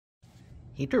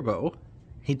Hey Turbo.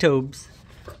 Hey Tobes.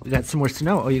 We got some more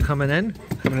snow. Oh, you coming in?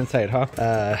 Coming inside,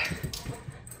 huh?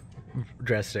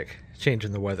 Drastic change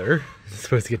in the weather. It's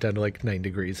supposed to get down to like 9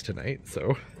 degrees tonight,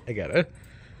 so I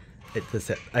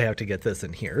have to get this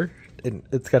in here. And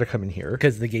it's got to come in here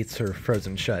because the gates are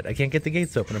frozen shut. I can't get the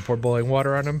gates open and pour boiling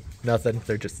water on them. Nothing.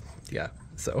 They're just, yeah.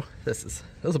 So this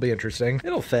will be interesting.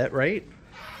 It'll fit, right?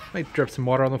 Might drip some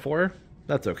water on the floor.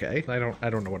 That's okay. I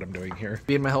don't know what I'm doing here.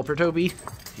 Being my helper, Toby.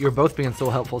 You're both being so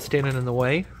helpful, standing in the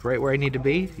way, right where I need to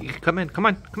be. You can come in. Come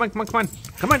on. Come on. Come on. Come on.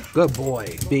 Come on. Good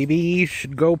boy. Baby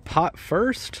should go pot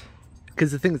first.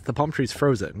 Because the thing is, the palm tree's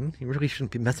frozen. You really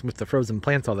shouldn't be messing with the frozen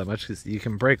plants all that much because you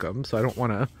can break them. So I don't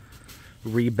want to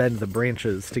rebend the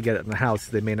branches to get it in the house.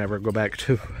 They may never go back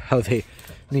to how they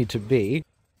need to be.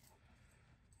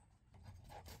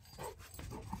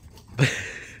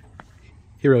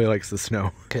 He really likes the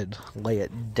snow. Could lay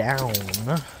it down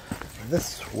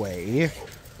this way, and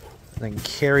then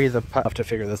carry the pot. I'll have to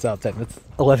figure this out then. It's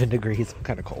 11 degrees,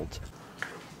 kind of cold.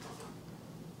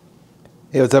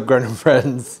 Hey, what's up, garden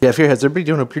friends? Yeah, if you're here, how's everybody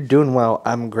doing? Hope you're doing well.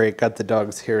 I'm great. Got the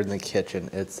dogs here in the kitchen.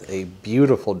 It's a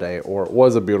beautiful day, or it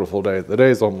was a beautiful day. The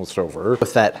day's almost over.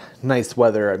 With that nice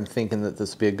weather, I'm thinking that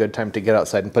this would be a good time to get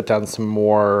outside and put down some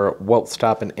more Wilt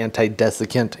Stop and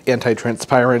anti-desiccant,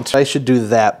 anti-transparent. I should do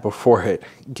that before it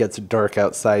gets dark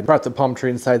outside. Brought the palm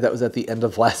tree inside. That was at the end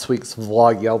of last week's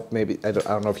vlog. Yelp, maybe, I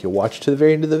don't know if you watched to the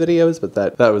very end of the videos, but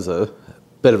that was a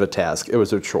bit of a task. It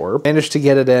was a chore. Managed to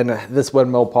get it in. This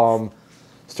windmill palm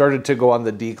started to go on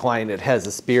the decline. It has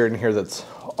a spear in here that's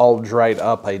all dried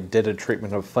up. I did a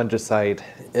treatment of fungicide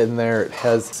in there. It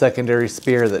has a secondary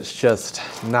spear that's just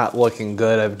not looking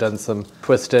good. I've done some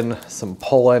twisting, some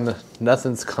pulling.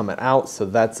 Nothing's coming out, so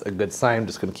that's a good sign. I'm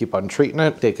just gonna keep on treating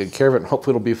it, take good care of it, and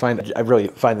hopefully it'll be fine. I really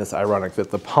find this ironic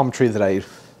that the palm tree that I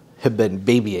have been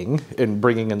babying and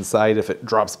bringing inside, if it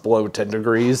drops below 10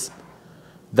 degrees,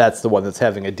 that's the one that's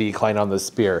having a decline on the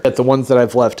spear. But the ones that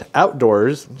I've left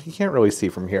outdoors, you can't really see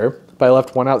from here, but I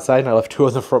left one outside and I left two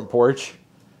on the front porch.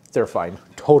 They're fine,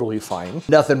 totally fine.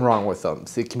 Nothing wrong with them.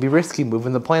 See, it can be risky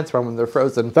moving the plants around when they're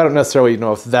frozen. But I don't necessarily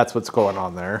know if that's what's going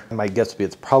on there. My guess would be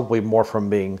it's probably more from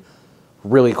being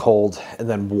really cold and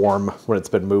then warm when it's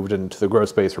been moved into the grow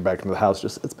space or back into the house.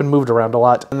 Just, it's been moved around a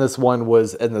lot. And this one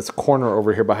was in this corner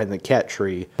over here behind the cat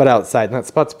tree, but outside, and that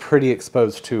spot's pretty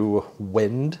exposed to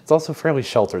wind. It's also fairly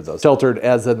sheltered though. Sheltered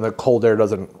as in the cold air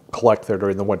doesn't collect there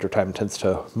during the wintertime, tends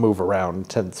to move around,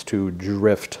 tends to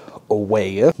drift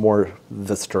away more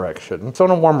this direction. So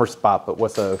in a warmer spot, but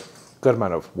with a good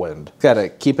amount of wind. Gotta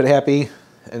keep it happy.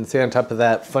 And stay on top of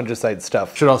that fungicide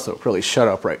stuff. Should also really shut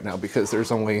up right now because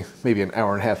there's only maybe an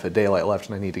hour and a half of daylight left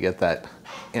and I need to get that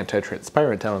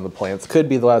anti-transparent down on the plants. Could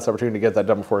be the last opportunity to get that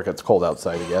done before it gets cold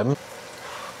outside again.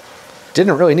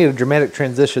 Didn't really need a dramatic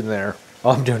transition there.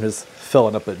 All I'm doing is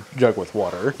filling up a jug with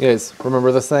water. You guys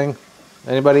remember this thing?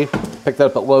 Anybody? Picked that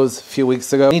up at Lowe's a few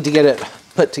weeks ago. Need to get it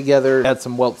put together, add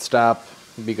some Wilt Stop,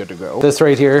 and be good to go. This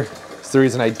right here, the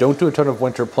reason I don't do a ton of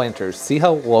winter planters. See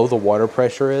how low the water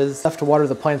pressure is? I have to water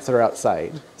the plants that are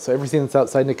outside. So everything that's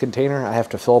outside in a container, I have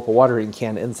to fill up a watering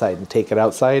can inside and take it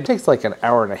outside. It takes like an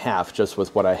hour and a half just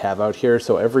with what I have out here.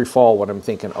 So every fall when I'm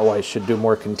thinking, oh, I should do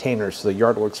more containers so the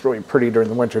yard looks really pretty during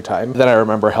the winter time, then I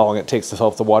remember how long it takes to fill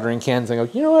up the watering cans and I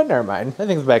go, you know what, never mind. I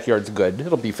think the backyard's good.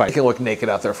 It'll be fine. I can look naked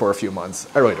out there for a few months.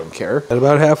 I really don't care. At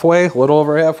about halfway, a little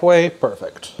over halfway,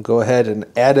 perfect. Go ahead and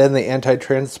add in the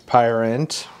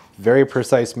anti-transparent. Very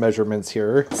precise measurements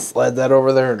here. Slide that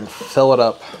over there and fill it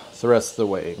up the rest of the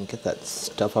way. And get that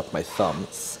stuff off my thumb.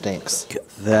 It stinks. Get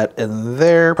that in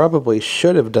there. Probably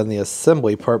should have done the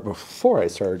assembly part before I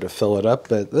started to fill it up,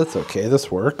 but that's okay.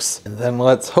 This works. And then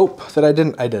let's hope that I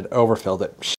didn't. I did. Overfilled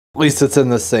it. At least it's in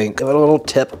the sink. Give it a little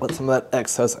tip. Let some of that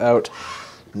excess out.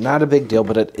 Not a big deal,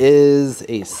 but it is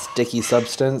a sticky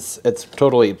substance. It's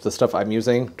totally, the stuff I'm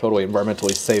using, totally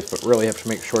environmentally safe, but really have to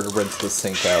make sure to rinse the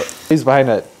sink out. He's behind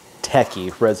a tacky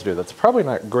residue that's probably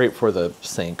not great for the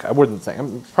sink. I wouldn't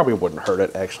think, probably wouldn't hurt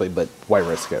it actually, but why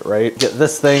risk it, right? Get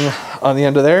this thing on the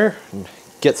end of there and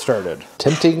get started.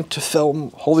 Tempting to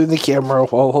film holding the camera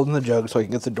while holding the jug so I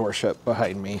can get the door shut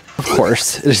behind me. Of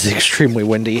course, it is extremely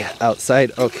windy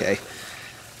outside. Okay.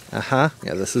 Yeah,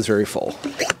 this is very full.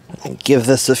 Give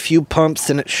this a few pumps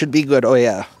and it should be good. Oh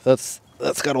yeah, that's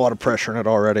got a lot of pressure in it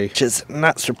already, which is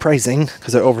not surprising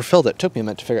because I overfilled it. Took me a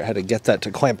minute to figure out how to get that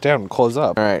to clamp down and close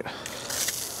up. All right.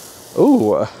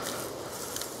 Ooh,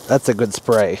 that's a good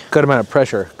spray. Good amount of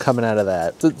pressure coming out of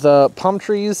that. The palm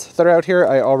trees that are out here,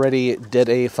 I already did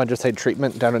a fungicide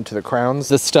treatment down into the crowns.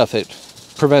 This stuff, it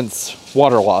prevents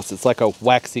water loss. It's like a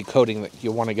waxy coating that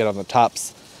you want to get on the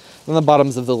tops And the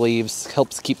bottoms of the leaves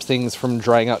helps keep things from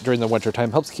drying out during the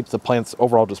wintertime, helps keep the plants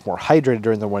overall just more hydrated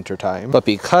during the wintertime. But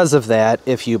because of that,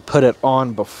 if you put it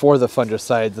on before the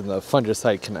fungicide, then the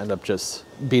fungicide can end up just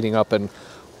beating up and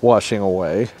washing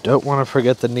away. Don't want to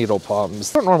forget the needle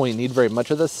palms. Don't normally need very much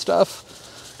of this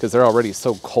stuff because they're already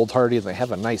so cold hardy and they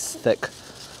have a nice thick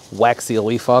waxy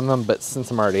leaf on them, but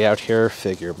since I'm already out here,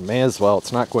 figure may as well,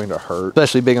 it's not going to hurt.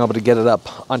 Especially being able to get it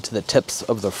up onto the tips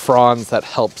of the fronds, that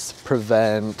helps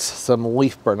prevent some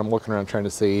leaf burn. I'm looking around trying to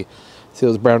see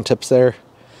those brown tips there?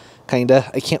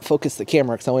 Kinda. I can't focus the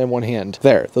camera because I only have one hand.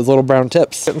 There, those little brown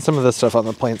tips. Getting some of this stuff on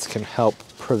the plants can help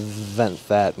prevent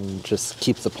that and just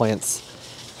keep the plants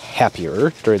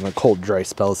happier during the cold, dry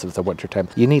spells of the wintertime.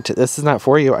 You need to, this is not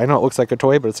for you. I know it looks like a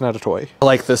toy, but it's not a toy. I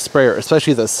like this sprayer,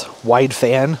 especially this wide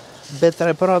fan bit that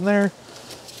I put on there.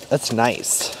 That's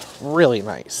nice. Really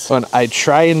nice. When I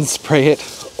try and spray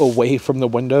it away from the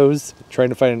windows, trying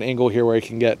to find an angle here where I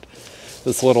can get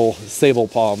this little sable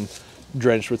palm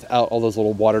drenched without all those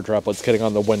little water droplets getting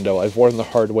on the window. I've learned the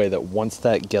hard way that once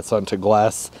that gets onto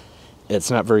glass, it's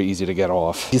not very easy to get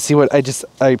off. You see what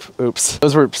oops.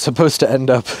 Those were supposed to end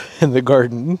up in the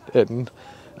garden and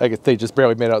I guess they just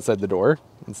barely made it outside the door.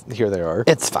 Here they are.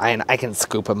 It's fine, I can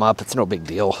scoop them up. It's no big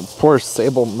deal. Poor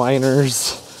sable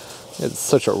miners. It's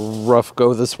such a rough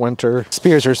go this winter.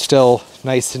 Spears are still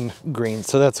nice and green,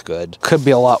 so that's good. Could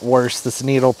be a lot worse. This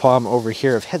needle palm over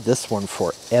here, I've had this one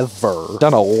forever.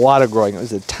 Done a lot of growing. It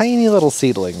was a tiny little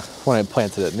seedling when I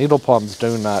planted it. Needle palms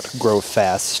do not grow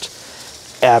fast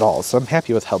at all, so I'm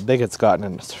happy with how big it's gotten,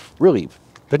 and it's really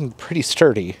been pretty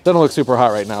sturdy. Doesn't look super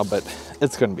hot right now, but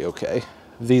it's gonna be okay.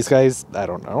 These guys, I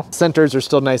don't know. Centers are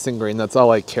still nice and green. That's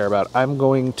all I care about. I'm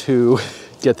going to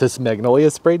get this magnolia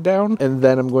sprayed down, and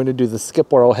then I'm going to do the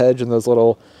skip laurel hedge and those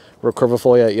little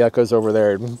recurvifolia yuccas over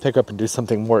there and pick up and do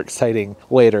something more exciting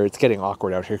later. It's getting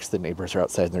awkward out here because the neighbors are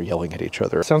outside and they're yelling at each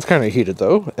other. Sounds kind of heated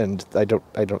though, and I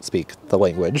don't speak the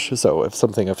language, so if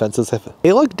something offenses,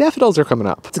 hey look, daffodils are coming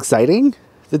up. It's exciting.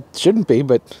 It shouldn't be,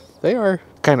 but they are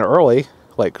kind of early,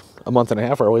 like a month and a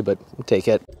half early, but take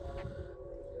it.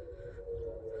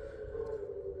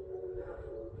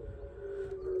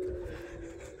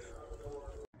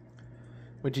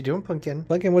 What you doing, Pumpkin?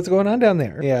 Pumpkin, what's going on down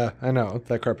there? Yeah, I know.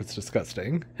 That carpet's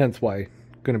disgusting. Hence why I'm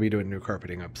going to be doing new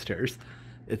carpeting upstairs.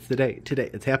 It's the day.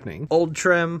 Today. It's happening. Old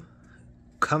trim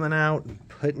coming out,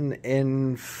 putting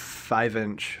in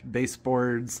 5-inch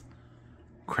baseboards.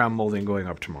 Crown molding going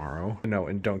up tomorrow. No,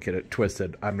 and don't get it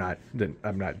twisted. I'm not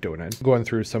doing it. Going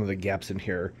through some of the gaps in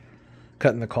here,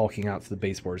 cutting the caulking out so the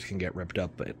baseboards can get ripped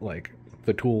up, but like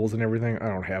the tools and everything, I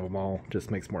don't have them all. Just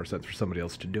makes more sense for somebody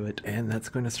else to do it. And that's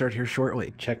going to start here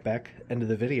shortly. Check back into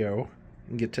the video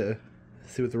and get to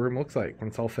see what the room looks like when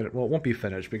it's all finished. Well, it won't be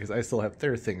finished because I still have,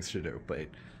 there are things to do, but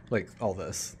like all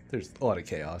this, there's a lot of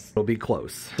chaos. It'll be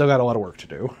close. Still got a lot of work to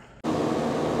do.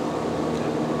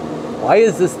 Why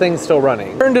is this thing still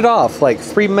running? Turned it off like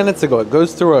 3 minutes ago. It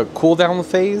goes through a cool down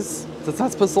phase. That's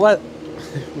not supposed to let...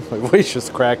 My voice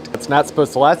just cracked. It's not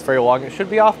supposed to last very long. It should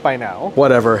be off by now.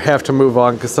 Whatever, have to move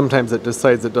on because sometimes it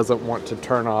decides it doesn't want to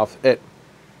turn off. It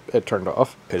turned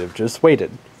off. Could have just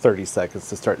waited 30 seconds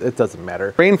to start. It doesn't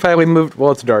matter. Rain finally moved.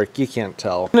 Well, it's dark. You can't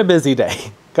tell. Been a busy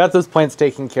day. Got those plants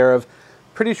taken care of.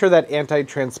 Pretty sure that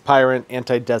anti-transparent,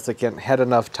 anti-desiccant had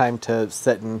enough time to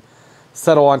sit and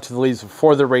settle onto the leaves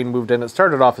before the rain moved in. It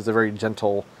started off as a very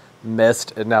gentle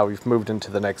mist, and now we've moved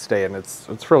into the next day, and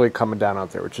it's really coming down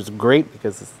out there, which is great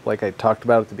because it's, like I talked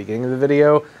about at the beginning of the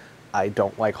video, I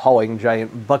don't like hauling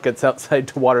giant buckets outside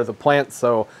to water the plants,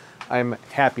 so I'm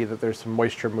happy that there's some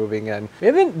moisture moving in. We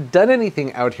haven't done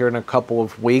anything out here in a couple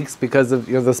of weeks because of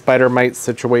the spider mite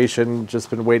situation. Just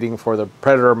been waiting for the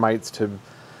predator mites to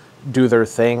do their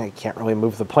thing. I can't really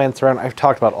move the plants around. I've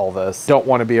talked about all this. Don't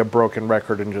want to be a broken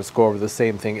record and just go over the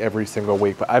same thing every single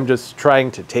week, but I'm just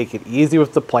trying to take it easy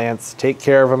with the plants, take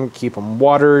care of them, keep them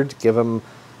watered, give them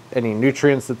any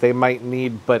nutrients that they might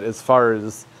need. But as far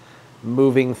as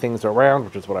moving things around,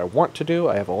 which is what I want to do,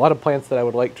 I have a lot of plants that I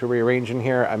would like to rearrange in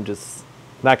here. I'm just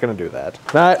not going to do that.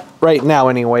 Not right now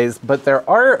anyways, but there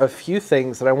are a few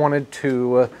things that I wanted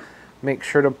to make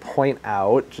sure to point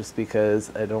out just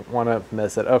because I don't want to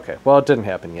miss it. Okay, well, it didn't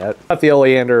happen yet. I thought the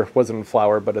oleander was in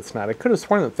flower, but it's not. I could have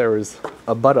sworn that there was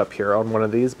a bud up here on one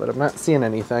of these, but I'm not seeing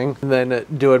anything. And then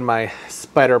doing my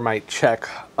spider mite check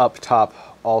up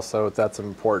top also, that's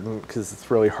important because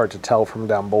it's really hard to tell from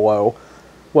down below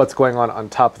what's going on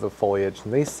top of the foliage.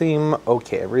 And they seem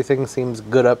okay. Everything seems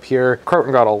good up here.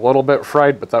 Curtain got a little bit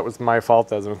fried, but that was my fault.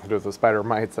 That has nothing to do with the spider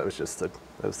mites. That was just a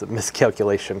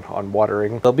miscalculation on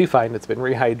watering. They'll be fine. It's been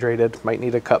rehydrated. Might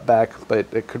need a cutback, but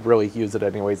it could really use it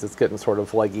anyways. It's getting sort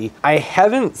of leggy. I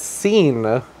haven't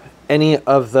seen any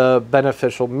of the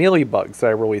beneficial mealybugs that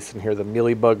I released in here. The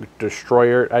mealybug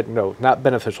destroyer, no, not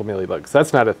beneficial mealybugs,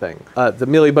 that's not a thing. The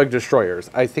mealybug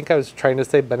destroyers. I think I was trying to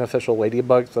say beneficial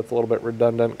ladybugs, that's a little bit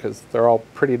redundant because they're all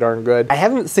pretty darn good. I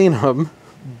haven't seen them,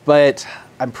 but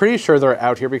I'm pretty sure they're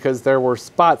out here because there were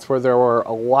spots where there were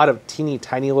a lot of teeny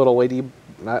tiny little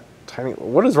not tiny,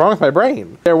 what is wrong with my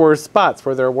brain? There were spots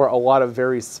where there were a lot of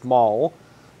very small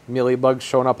mealybugs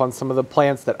showing up on some of the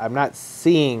plants that I'm not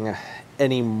seeing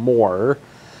anymore.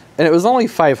 And it was only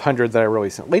 500 that I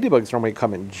released. Ladybugs normally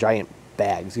come in giant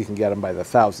bags. You can get them by the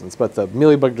thousands, but the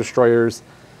mealybug destroyers,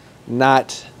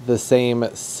 not the same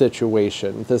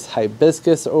situation. This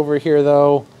hibiscus over here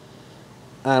though,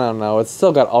 I don't know. It's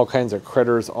still got all kinds of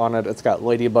critters on it. It's got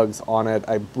ladybugs on it.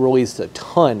 I released a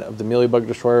ton of the mealybug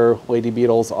destroyer lady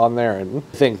beetles on there, and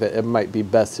I think that it might be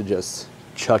best to just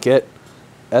chuck it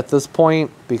at this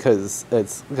point because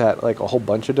it's got like a whole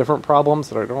bunch of different problems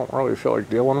that I don't really feel like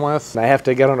dealing with. And I have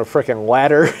to get on a freaking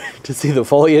ladder to see the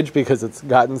foliage because it's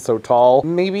gotten so tall.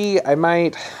 Maybe I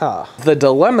might, The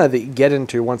dilemma that you get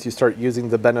into once you start using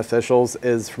the beneficials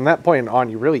is from that point on,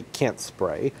 you really can't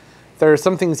spray. There are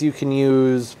some things you can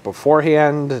use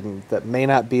beforehand and that may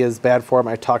not be as bad for them.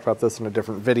 I talked about this in a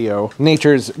different video.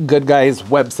 Nature's Good Guys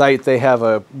website, they have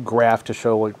a graph to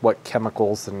show like what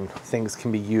chemicals and things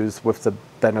can be used with the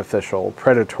beneficial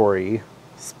predatory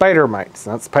spider mites.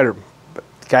 Not spider, but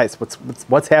guys,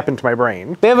 what's happened to my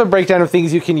brain? They have a breakdown of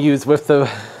things you can use with the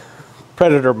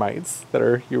predator mites that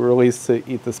are you release to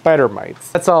eat the spider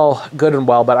mites. That's all good and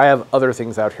well, but I have other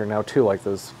things out here now too, like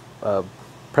those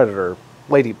predator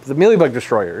the mealybug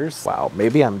destroyers. Wow,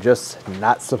 maybe I'm just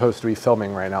not supposed to be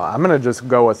filming right now. I'm gonna just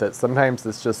go with it. Sometimes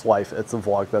it's just life. It's a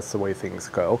vlog. That's the way things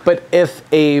go. But if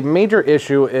a major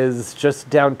issue is just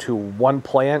down to one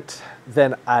plant,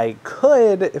 then I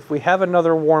could, if we have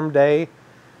another warm day,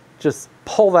 just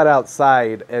pull that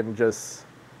outside and just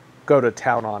go to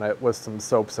town on it with some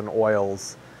soaps and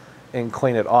oils and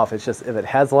clean it off. It's just, if it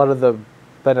has a lot of the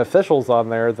beneficials on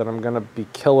there, then I'm gonna be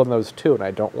killing those too, and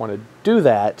I don't wanna do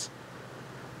that.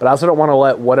 But I also don't want to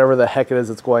let whatever the heck it is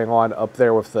that's going on up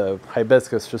there with the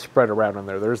hibiscus just spread around in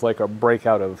there. There's like a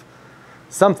breakout of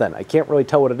something. I can't really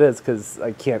tell what it is because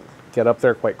I can't get up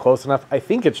there quite close enough. I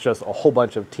think it's just a whole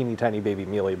bunch of teeny tiny baby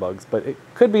mealybugs, but it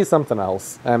could be something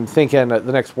else. I'm thinking the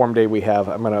next warm day we have,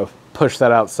 I'm going to push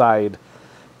that outside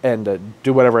and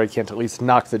do whatever I can to at least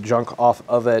knock the junk off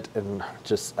of it. And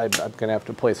just, I'm going to have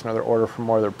to place another order for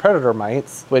more of their predator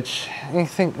mites, which I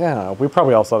think, I don't know, we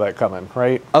probably all saw that coming,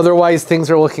 right? Otherwise,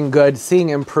 things are looking good. Seeing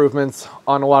improvements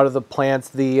on a lot of the plants.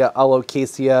 The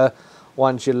Alocasia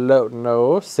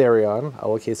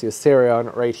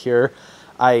cereon right here.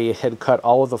 I had cut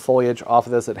all of the foliage off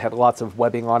of this. It had lots of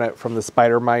webbing on it from the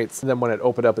spider mites. And then when it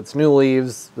opened up its new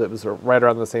leaves, that was right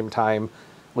around the same time,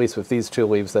 at least with these two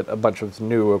leaves, that a bunch of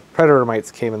new predator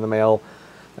mites came in the mail.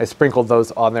 I sprinkled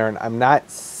those on there, and I'm not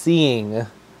seeing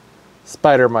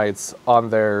spider mites on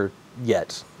there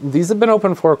yet. These have been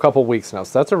open for a couple weeks now,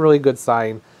 so that's a really good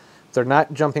sign. If they're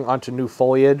not jumping onto new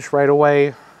foliage right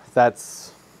away,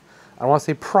 that's, I don't want to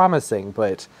say promising,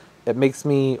 but it makes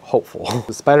me hopeful.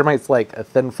 The spider mites like a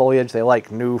thin foliage. They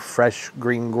like new, fresh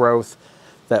green growth,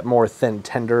 that more thin,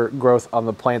 tender growth on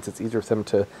the plants. It's easier for them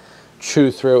to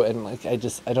chew through, and like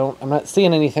I'm not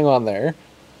seeing anything on there,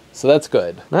 so that's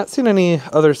good. Not seeing any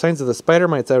other signs of the spider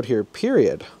mites out here,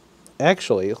 period.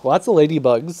 Actually, lots of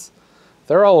ladybugs.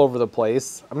 They're all over the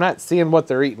place. I'm not seeing what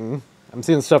they're eating. I'm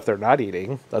seeing stuff they're not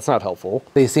eating. That's not helpful.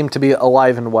 They seem to be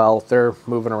alive and well. They're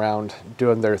moving around,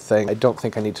 doing their thing. I don't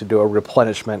think I need to do a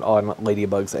replenishment on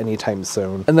ladybugs anytime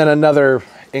soon. And then another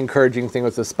encouraging thing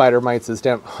with the spider mites is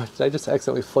down, did I just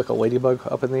accidentally flick a ladybug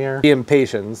up in the air? The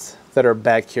impatiens that are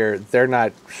back here, they're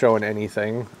not showing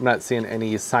anything. I'm not seeing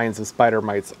any signs of spider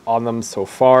mites on them so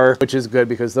far, which is good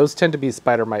because those tend to be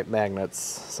spider mite magnets.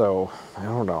 So I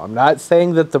don't know. I'm not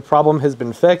saying that the problem has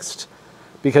been fixed,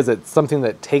 because it's something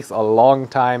that takes a long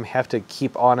time, have to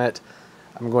keep on it.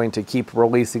 I'm going to keep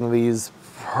releasing these.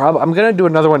 I'm gonna do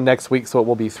another one next week, so it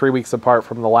will be 3 weeks apart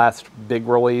from the last big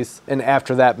release. And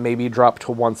after that, maybe drop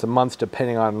to once a month,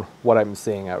 depending on what I'm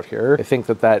seeing out here. I think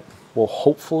that will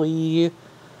hopefully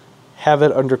have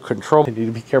it under control. I need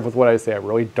to be careful with what I say. I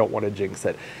really don't want to jinx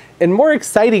it. In more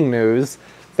exciting news,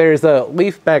 there's a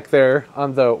leaf back there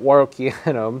on the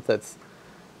Warocyanum that's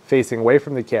facing away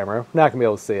from the camera. Not gonna be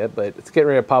able to see it, but it's getting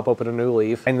ready to pop open a new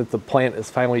leaf, and that the plant is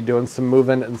finally doing some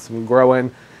moving and some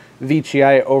growing.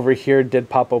 Veitchii over here did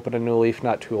pop open a new leaf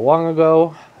not too long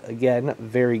ago. Again,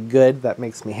 very good. That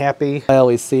makes me happy.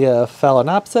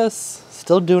 Phalaenopsis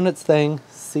still doing its thing,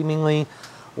 seemingly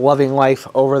loving life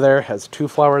over there. Has 2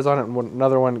 flowers on it and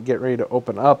another one get ready to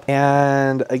open up.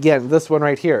 And again, this one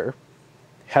right here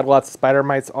had lots of spider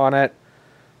mites on it.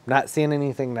 Not seeing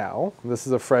anything now. This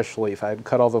is a fresh leaf. I had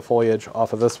cut all the foliage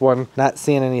off of this one. Not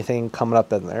seeing anything coming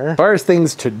up in there. As far as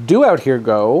things to do out here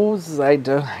goes, I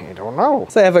don't know.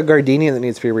 So I have a gardenia that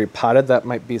needs to be repotted. That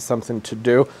might be something to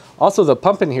do. Also, the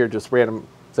pump in here just random.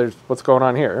 What's going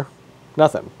on here?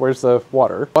 Nothing. Where's the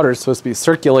water? Water is supposed to be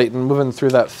circulating, moving through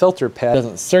that filter pad. If it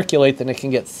doesn't circulate, then it can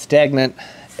get stagnant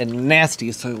and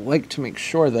nasty. So I like to make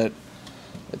sure that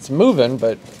it's moving,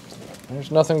 but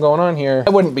there's nothing going on here. I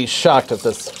wouldn't be shocked if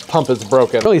this pump is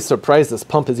broken. I'm really surprised this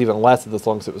pump has even lasted this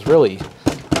long, so it was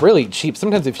really cheap.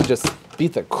 Sometimes if you just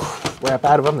beat the crap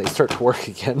out of them, they start to work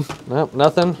again. Nope,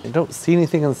 nothing. I don't see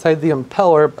anything inside the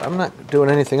impeller, but I'm not doing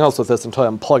anything else with this until I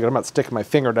unplug it. I'm not sticking my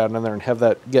finger down in there and have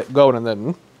that get going and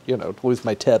then, you know, lose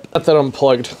my tip. Not that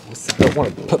unplugged. I don't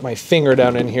want to put my finger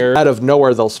down in here. Out of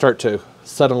nowhere, they'll start to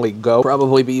suddenly go.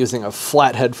 Probably be using a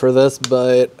flathead for this,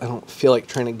 but I don't feel like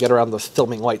trying to get around the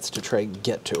filming lights to try and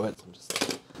get to it.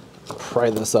 Just pry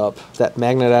this up. That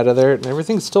magnet out of there, and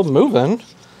everything's still moving.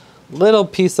 Little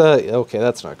piece of, okay,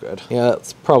 that's not good. Yeah,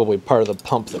 that's probably part of the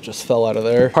pump that just fell out of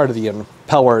there. Part of the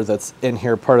impeller that's in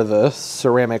here, part of the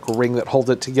ceramic ring that holds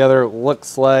it together,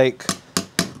 looks like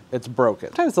it's broken.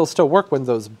 Sometimes they'll still work when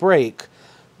those break,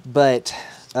 but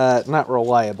not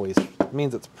reliably. It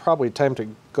means it's probably time to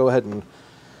go ahead and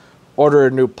order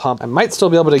a new pump. I might still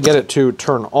be able to get it to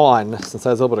turn on since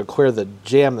I was able to clear the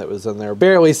jam that was in there.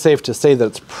 Barely safe to say that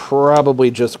it's probably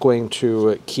just going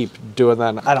to keep doing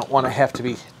that. I don't want to have to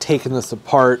be taking this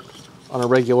apart on a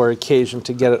regular occasion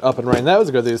to get it up and running. That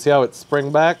was good. You see how it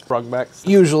sprung back?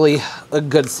 Usually a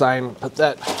good sign. Put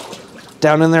that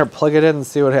down in there, plug it in and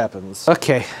see what happens.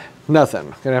 Okay,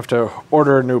 nothing. Gonna have to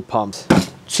order a new pump.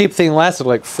 Cheap thing lasted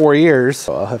like 4 years,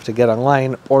 so I'll have to get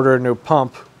online, order a new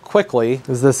pump quickly,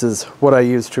 because this is what I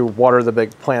use to water the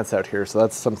big plants out here, so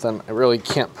that's something I really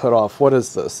can't put off. What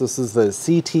is this? This is the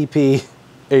CTP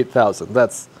 8000.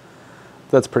 That's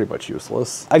pretty much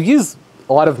useless. I've used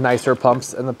a lot of nicer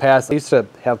pumps in the past. I used to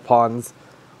have ponds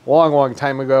a long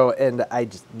time ago, and I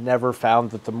just never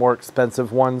found that the more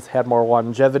expensive ones had more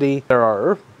longevity. There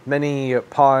are many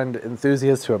pond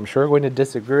enthusiasts who I'm sure are going to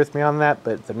disagree with me on that,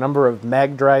 but the number of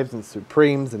mag drives and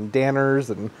Supremes and Danners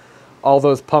and all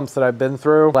those pumps that I've been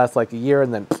through last like a year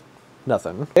and then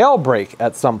nothing. They all break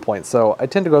at some point, so I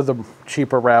tend to go the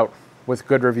cheaper route with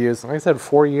good reviews. Like I said,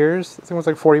 4 years, I think it was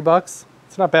like 40 bucks.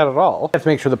 It's not bad at all. I have to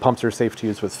make sure the pumps are safe to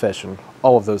use with fish and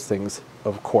all of those things,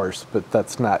 of course, but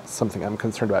that's not something I'm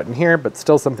concerned about in here, but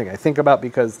still something I think about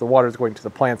because the water is going to the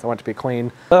plants. I want it to be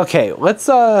clean. Okay, let's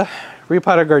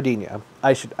repot a gardenia.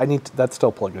 That's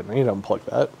still plugged in. I need to unplug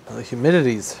that. The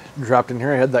humidity's dropped in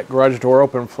here. I had that garage door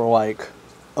open for like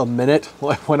a minute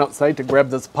while I went outside to grab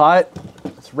this pot.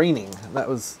 It's raining, and that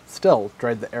was still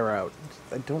dried the air out.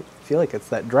 I don't feel like it's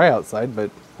that dry outside,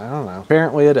 but I don't know.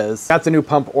 Apparently it is. Got the new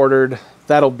pump ordered.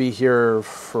 That'll be here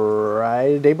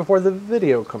Friday before the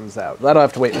video comes out. That'll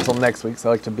have to wait until next week, so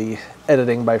I like to be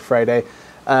editing by Friday.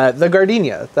 The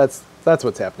gardenia, that's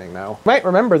what's happening now. You might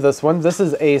remember this one. This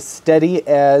is a steady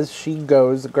as she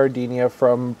goes gardenia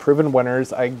from Proven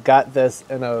Winners. I got this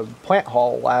in a plant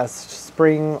haul last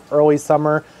spring, early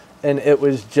summer, and it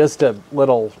was just a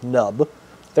little nub.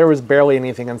 There was barely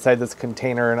anything inside this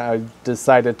container, and I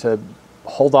decided to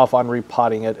hold off on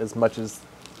repotting it as much as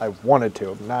I wanted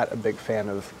to. I'm not a big fan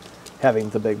of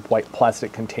having the big white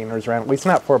plastic containers around, at least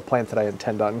not for a plant that I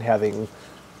intend on having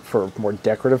for more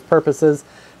decorative purposes.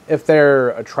 If they're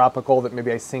a tropical that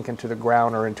maybe I sink into the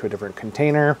ground or into a different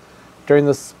container during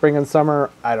the spring and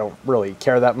summer, I don't really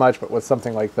care that much, but with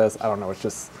something like this, I don't know, it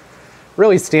just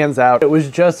really stands out. It was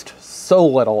just so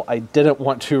little, I didn't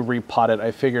want to repot it.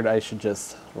 I figured I should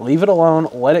just leave it alone,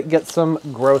 let it get some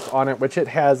growth on it, which it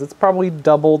has. It's probably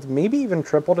doubled, maybe even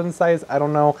tripled in size, I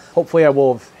don't know. Hopefully I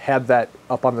will have had that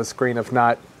up on the screen. If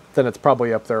not, then it's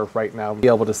probably up there right now. Be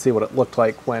able to see what it looked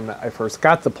like when I first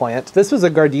got the plant. This was a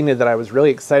gardenia that I was really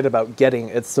excited about getting.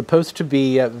 It's supposed to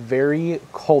be very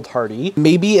cold hardy,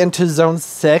 maybe into zone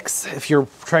 6 if you're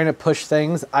trying to push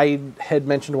things. I had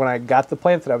mentioned when I got the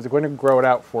plant that I was going to grow it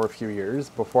out for a few years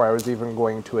before I was even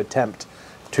going to attempt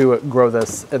to grow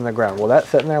this in the ground. Will that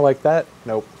fit in there like that?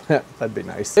 Nope. That'd be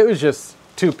nice. It was just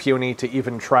too puny to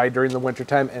even try during the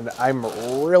wintertime, and I'm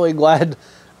really glad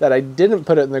that I didn't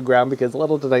put it in the ground, because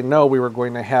little did I know we were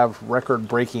going to have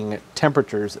record-breaking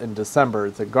temperatures in December.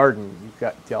 The garden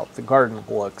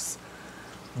looks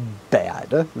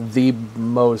bad. The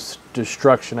most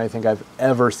destruction I think I've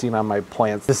ever seen on my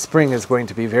plants. This spring is going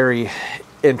to be very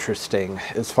interesting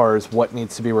as far as what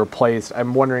needs to be replaced.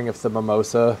 I'm wondering if the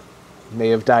mimosa may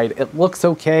have died. It looks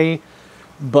okay,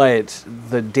 but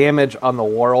the damage on the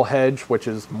laurel hedge, which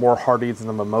is more hardy than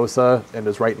the mimosa and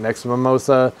is right next to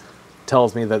mimosa,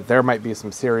 tells me that there might be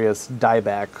some serious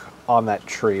dieback on that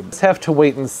tree. Just have to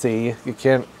wait and see. You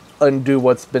can't undo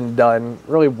what's been done.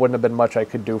 Really wouldn't have been much I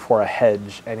could do for a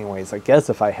hedge anyways. I guess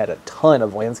if I had a ton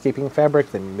of landscaping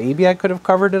fabric, then maybe I could have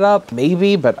covered it up.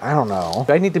 Maybe, but I don't know.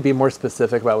 I need to be more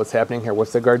specific about what's happening here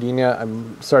with the gardenia.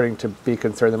 I'm starting to be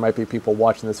concerned there might be people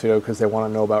watching this video because they want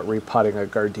to know about repotting a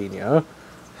gardenia.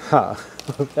 Huh.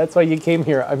 That's why you came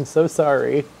here. I'm so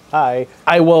sorry. Hi.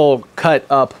 I will cut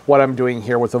up what I'm doing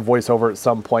here with a voiceover at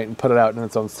some point and put it out in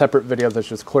its own separate video that's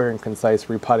just clear and concise,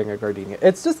 repotting a gardenia.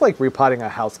 It's just like repotting a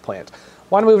houseplant.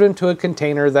 Want to move it into a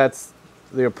container that's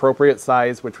the appropriate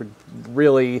size, which would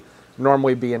really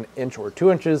normally be an inch or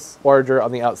 2 inches larger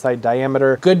on the outside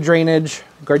diameter. Good drainage.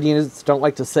 Gardenias don't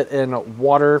like to sit in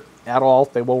water at all.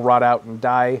 They will rot out and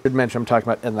die. I should mention I'm talking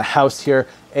about in the house here.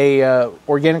 A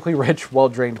organically rich,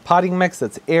 well-drained potting mix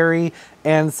that's airy,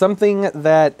 and something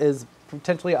that is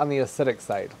potentially on the acidic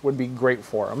side would be great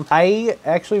for them. I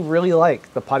actually really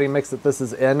like the potting mix that this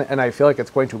is in, and I feel like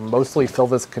it's going to mostly fill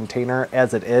this container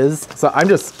as it is. So I'm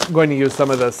just going to use some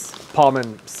of this palm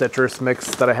and citrus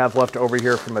mix that I have left over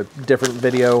here from a different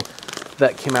video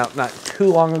that came out not too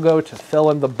long ago to fill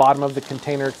in the bottom of the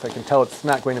container, because I can tell it's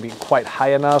not going to be quite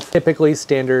high enough. Typically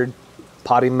standard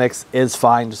potting mix is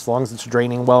fine, just as long as it's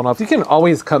draining well enough. You can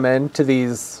always come into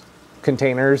these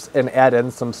containers and add in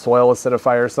some soil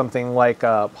acidifier. Something like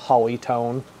a holly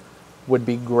tone would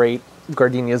be great.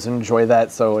 Gardenias enjoy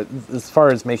that. So as far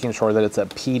as making sure that it's a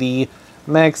peaty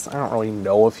mix, I don't really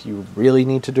know if you really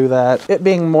need to do that. It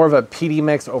being more of a peaty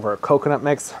mix over a coconut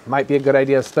mix might be a good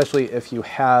idea, especially if you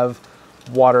have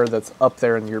water that's up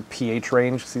there in your pH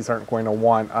range. These aren't going to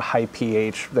want a high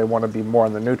pH. They want to be more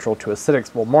on the neutral to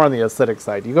acidic. Well, more on the acidic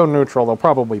side. You go neutral, they'll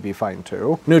probably be fine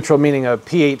too. Neutral meaning a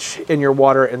pH in your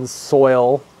water and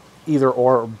soil, either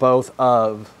or both,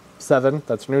 of 7.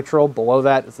 That's neutral. Below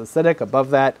that is acidic.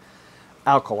 Above that,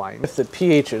 alkaline. If the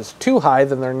pH is too high,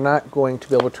 then they're not going to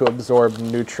be able to absorb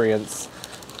nutrients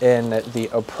in the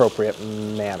appropriate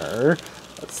manner.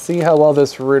 Let's see how well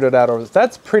this rooted out over.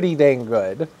 That's pretty dang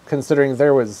good, considering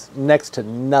there was next to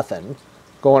nothing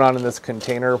going on in this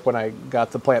container when I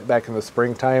got the plant back in the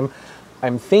springtime.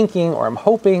 I'm thinking, or I'm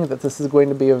hoping, that this is going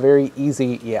to be a very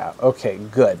easy, yeah, okay,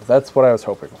 good. That's what I was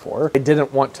hoping for. I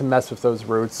didn't want to mess with those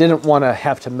roots. Didn't want to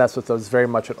have to mess with those very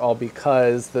much at all,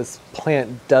 because this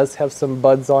plant does have some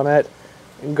buds on it.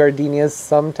 And gardenias,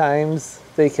 sometimes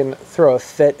they can throw a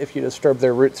fit if you disturb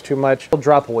their roots too much. They'll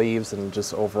drop leaves and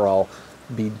just overall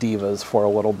be divas for a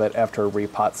little bit after a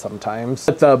repot sometimes.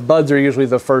 But the buds are usually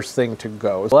the first thing to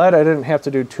go. Glad I didn't have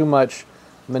to do too much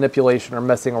manipulation or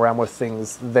messing around with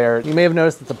things there. You may have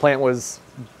noticed that the plant was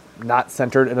not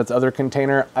centered in its other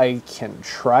container. I can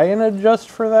try and adjust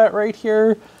for that right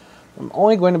here. I'm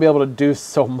only going to be able to do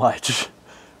so much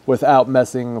without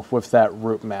messing with that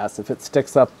root mass. If it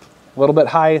sticks up a little bit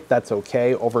high, that's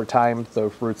okay. Over time, the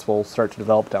roots will start to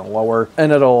develop down lower,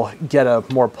 and it'll get a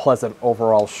more pleasant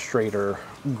overall straighter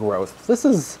growth. This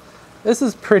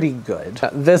is pretty good.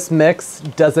 This mix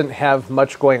doesn't have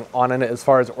much going on in it as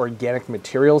far as organic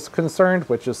materials concerned,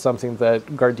 which is something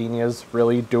that gardenias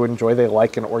really do enjoy. They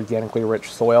like an organically rich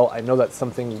soil. I know that's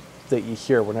something that you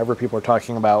hear whenever people are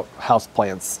talking about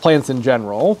houseplants. Plants in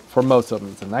general, for most of them,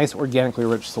 it's a nice organically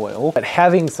rich soil. But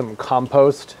having some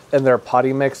compost in their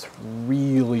potting mix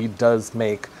really does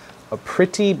make a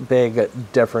pretty big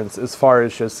difference as far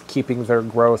as just keeping their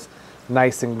growth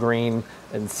nice and green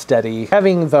and steady.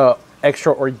 Having the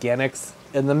extra organics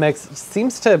in the mix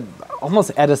seems to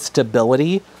almost add a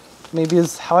stability, maybe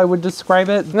is how I would describe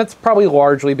it. And that's probably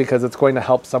largely because it's going to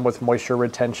help some with moisture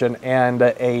retention and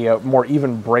a more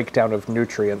even breakdown of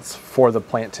nutrients for the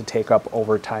plant to take up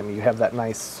over time. You have that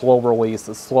nice slow release,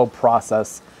 a slow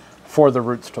process for the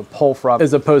roots to pull from,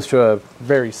 as opposed to a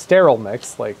very sterile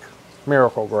mix like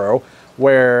Miracle-Gro,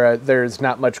 where there's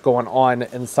not much going on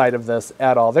inside of this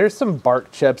at all. There's some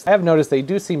bark chips. I have noticed they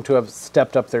do seem to have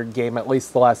stepped up their game, at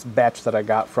least the last batch that I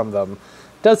got from them.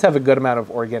 Does have a good amount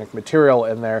of organic material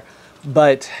in there.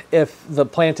 But if the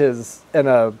plant is in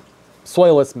a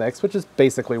soilless mix, which is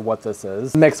basically what this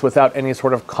is, mixed without any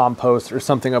sort of compost or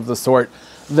something of the sort,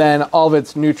 then all of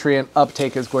its nutrient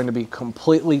uptake is going to be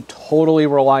completely, totally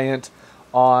reliant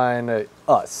on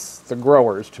us, the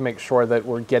growers, to make sure that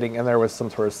we're getting in there with some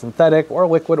sort of synthetic or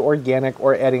liquid organic,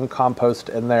 or adding compost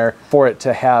in there for it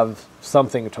to have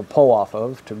something to pull off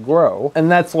of to grow.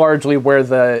 And that's largely where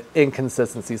the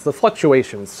inconsistencies, the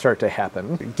fluctuations start to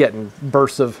happen. Getting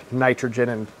bursts of nitrogen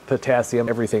and potassium,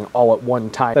 everything all at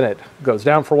one time. Then it goes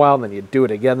down for a while, and then you do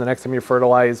it again the next time you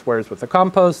fertilize. Whereas with the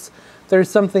compost, there's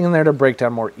something in there to break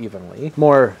down more evenly,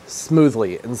 more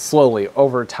smoothly and slowly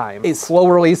over time. A slow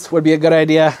release would be a good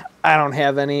idea. I don't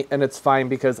have any, and it's fine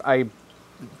because I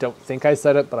don't think I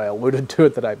said it, but I alluded to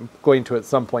it that I'm going to at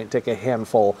some point take a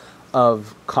handful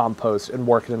of compost and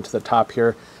work it into the top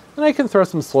here. And I can throw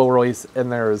some slow release in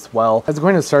there as well. I was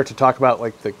going to start to talk about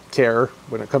like the care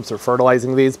when it comes to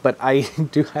fertilizing these, but I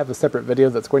do have a separate video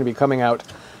that's going to be coming out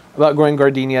about growing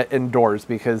gardenia indoors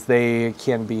because they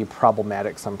can be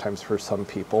problematic sometimes for some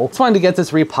people. Just wanted to get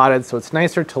this repotted so it's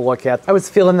nicer to look at. I was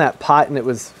feeling that pot and it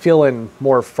was feeling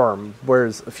more firm,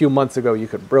 whereas a few months ago you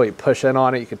could really push in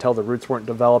on it. You could tell the roots weren't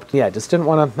developed. Yeah, I just didn't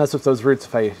want to mess with those roots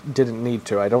if I didn't need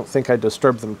to. I don't think I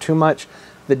disturbed them too much.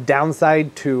 The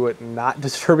downside to not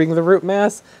disturbing the root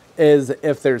mass is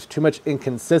if there's too much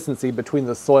inconsistency between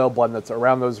the soil blend that's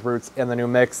around those roots and the new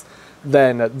mix,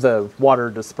 then the water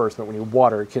disbursement when you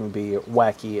water can be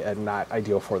wacky and not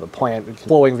ideal for the plant. It's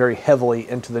flowing very heavily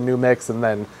into the new mix and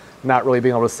then not really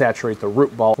being able to saturate the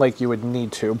root ball like you would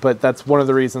need to. But that's one of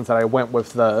the reasons that I went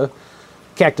with the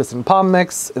cactus and palm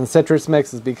mix and citrus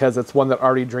mix, is because it's one that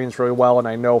already drains really well, and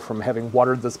I know from having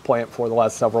watered this plant for the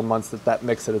last several months that that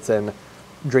mix that it's in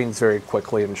drains very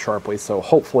quickly and sharply. So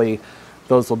hopefully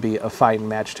those will be a fine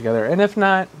match together. And if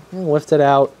not, lift it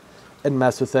out and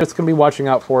mess with it. It's going to be watching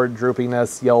out for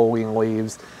droopiness, yellowing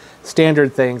leaves,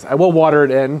 standard things. I will water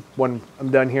it in when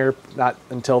I'm done here. Not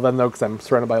until then though, because I'm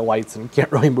surrounded by lights and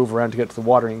can't really move around to get to the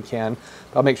watering can.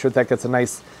 I'll make sure that gets a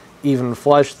nice even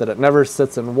flush, that it never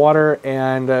sits in water,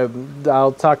 and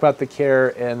I'll talk about the care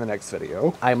in the next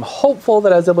video. I'm hopeful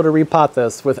that I was able to repot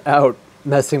this without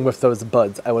messing with those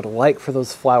buds. I would like for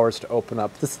those flowers to open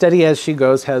up. The Steady As She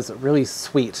Goes has really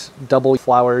sweet double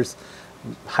flowers,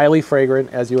 highly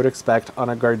fragrant as you would expect on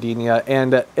a gardenia,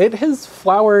 and it has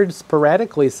flowered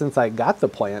sporadically since I got the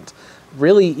plant.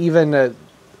 Really, even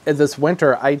this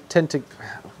winter, I tend to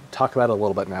talk about it a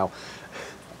little bit now.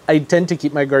 I tend to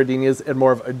keep my gardenias in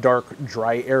more of a dark,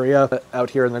 dry area out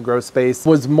here in the grow space.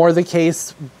 Was more the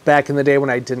case back in the day when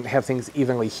I didn't have things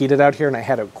evenly heated out here and I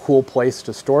had a cool place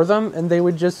to store them, and they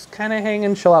would just kind of hang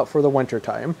and chill out for the winter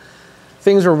time.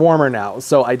 Things are warmer now,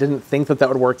 so I didn't think that that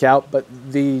would work out, but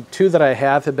the two that I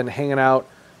have been hanging out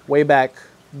way back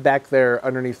there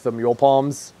underneath the mule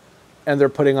palms, and they're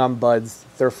putting on buds.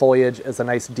 Their foliage is a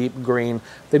nice deep green.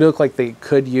 They look like they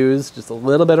could use just a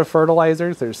little bit of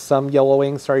fertilizers. There's some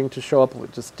yellowing starting to show up,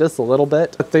 just a little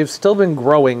bit, but they've still been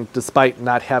growing despite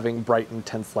not having bright,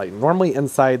 intense light. Normally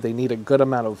inside they need a good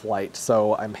amount of light,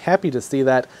 so I'm happy to see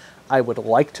that. I would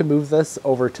like to move this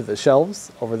over to the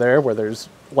shelves over there where there's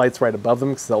lights right above them,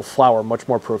 because they'll flower much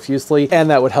more profusely, and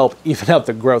that would help even out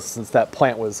the growth since that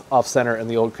plant was off center in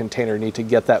the old container. Need to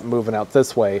get that moving out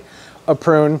this way. A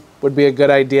prune would be a good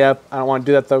idea. I don't want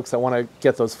to do that though, because I want to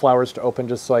get those flowers to open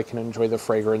just so I can enjoy the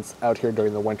fragrance out here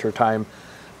during the winter time.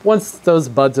 Once those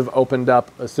buds have opened up,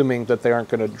 assuming that they aren't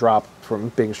going to drop from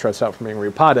being stressed out from being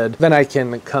repotted, then I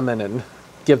can come in and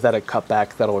give that a cut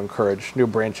back. That'll encourage new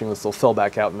branching. This will fill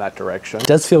back out in that direction. It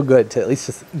does feel good to at least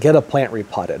just get a plant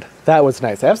repotted. That was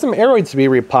nice. I have some aroids to be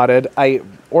repotted. I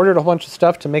ordered a bunch of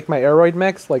stuff to make my aroid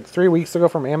mix like 3 weeks ago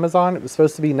from Amazon. It was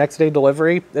supposed to be next day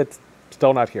delivery. It's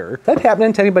still not here. Is that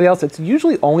happening to anybody else? It's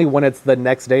usually only when it's the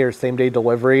next day or same day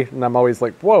delivery, and I'm always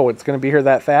like, whoa, it's going to be here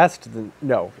that fast?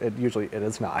 No, it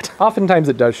is not. Oftentimes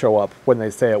it does show up when they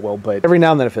say it will, but every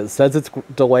now and then if it says it's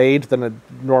delayed, then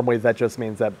normally that just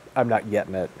means that I'm not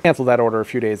getting it. Canceled that order a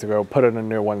few days ago, put in a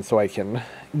new one so I can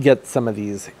get some of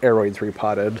these aroids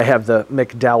repotted. I have the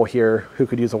McDowell here who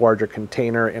could use a larger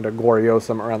container, and a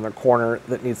gloriosum around the corner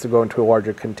that needs to go into a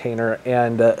larger container,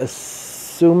 and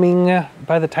assuming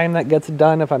by the time that gets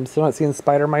done, if I'm still not seeing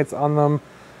spider mites on them,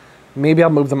 maybe I'll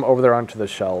move them over there onto the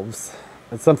shelves.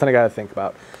 It's something I got to think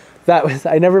about.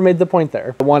 I never made the point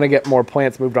there. I want to get more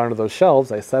plants moved onto those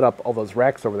shelves. I set up all those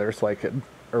racks over there so I could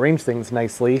arrange things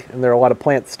nicely, and there are a lot of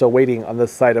plants still waiting on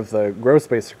this side of the grow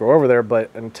space to go over there, but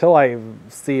until I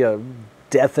see a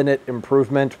definite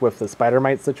improvement with the spider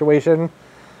mite situation,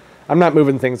 I'm not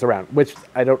moving things around, which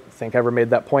I don't think I ever made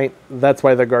that point. That's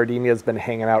why the gardenia has been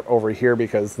hanging out over here,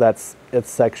 because that's its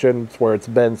section, it's where it's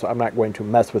been, so I'm not going to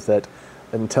mess with it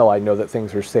until I know that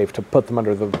things are safe to put them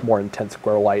under the more intense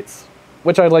grow lights,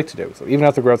 which I'd like to do. So even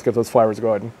after growth, get those flowers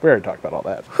going. We already talked about all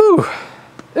that. Whew.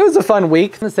 it was a fun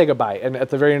week. I'm gonna say goodbye, and at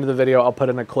the very end of the video, I'll put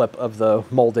in a clip of the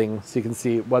molding so you can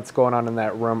see what's going on in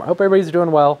that room. I hope everybody's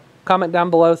doing well. Comment down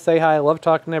below, say hi. I love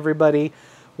talking to everybody.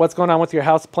 What's going on with your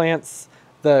house plants?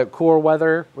 The cooler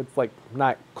weather, with like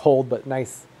not cold, but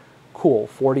nice, cool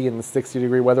 40 and 60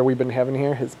 degree weather we've been having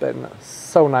here has been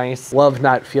so nice. Love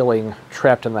not feeling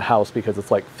trapped in the house because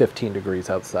it's like 15 degrees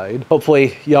outside.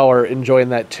 Hopefully y'all are enjoying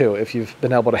that too, if you've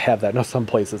been able to have that. I know some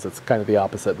places it's kind of the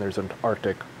opposite and there's an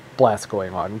Arctic blast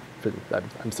going on.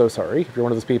 I'm so sorry. If you're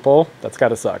one of those people, that's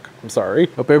gotta suck. I'm sorry.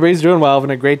 Hope everybody's doing well,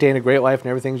 having a great day and a great life, and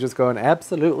everything's just going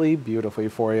absolutely beautifully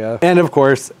for you. And of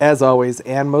course, as always,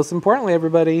 and most importantly,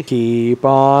 everybody, keep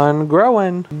on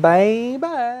growing.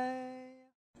 Bye-bye.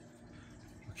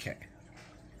 Okay.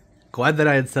 Glad that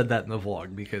I had said that in the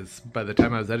vlog, because by the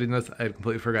time I was editing this, I had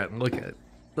completely forgotten. Look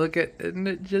at, isn't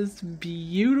it just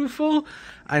beautiful?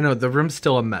 I know, the room's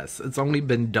still a mess. It's only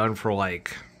been done for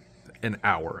like an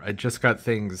hour. I just got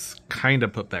things kind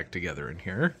of put back together in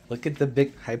here. Look at the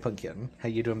big, hi Pumpkin. How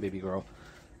you doing, baby girl?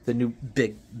 The new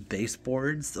big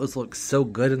baseboards. Those look so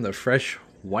good in the fresh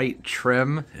white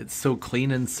trim. It's so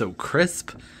clean and so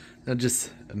crisp. Now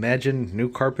just imagine new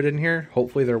carpet in here.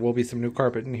 Hopefully there will be some new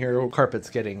carpet in here.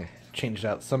 Carpet's getting changed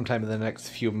out sometime in the next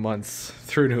few months.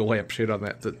 Threw a new lampshade on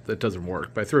that doesn't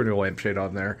work, but I threw a new lampshade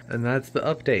on there. And that's the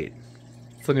update.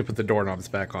 So let me put the doorknobs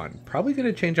back on. Probably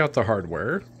gonna change out the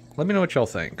hardware. Let me know what y'all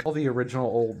think. All the original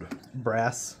old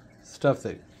brass stuff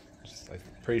that I'm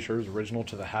pretty sure is original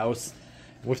to the house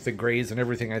with the grays and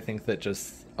everything. I think that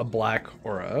just a black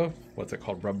or a, what's it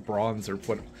called, rub bronze or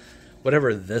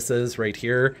whatever this is right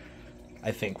here,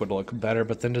 I think would look better.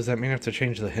 But then does that mean I have to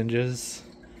change the hinges?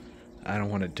 I don't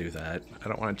want to do that. I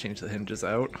don't want to change the hinges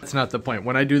out. That's not the point.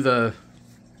 When I do the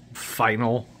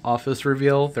final office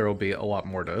reveal, there will be a lot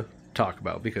more to talk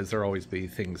about because there'll always be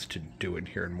things to do in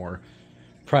here and more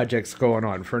projects going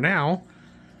on. For now,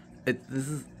 it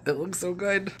looks so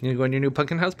good. You gonna go in your new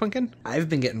pumpkin house, Pumpkin? I've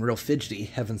been getting real fidgety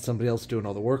having somebody else doing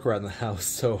all the work around the house,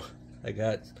 so I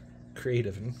got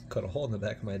creative and cut a hole in the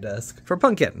back of my desk for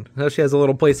Pumpkin. Now she has a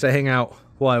little place to hang out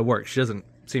while I work. She doesn't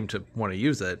seem to want to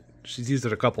use it. She's used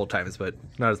it a couple of times, but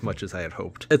not as much as I had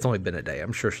hoped. It's only been a day.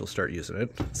 I'm sure she'll start using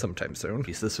it sometime soon.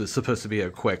 This was supposed to be a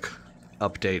quick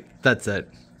update. That's it.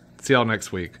 See y'all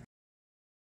next week.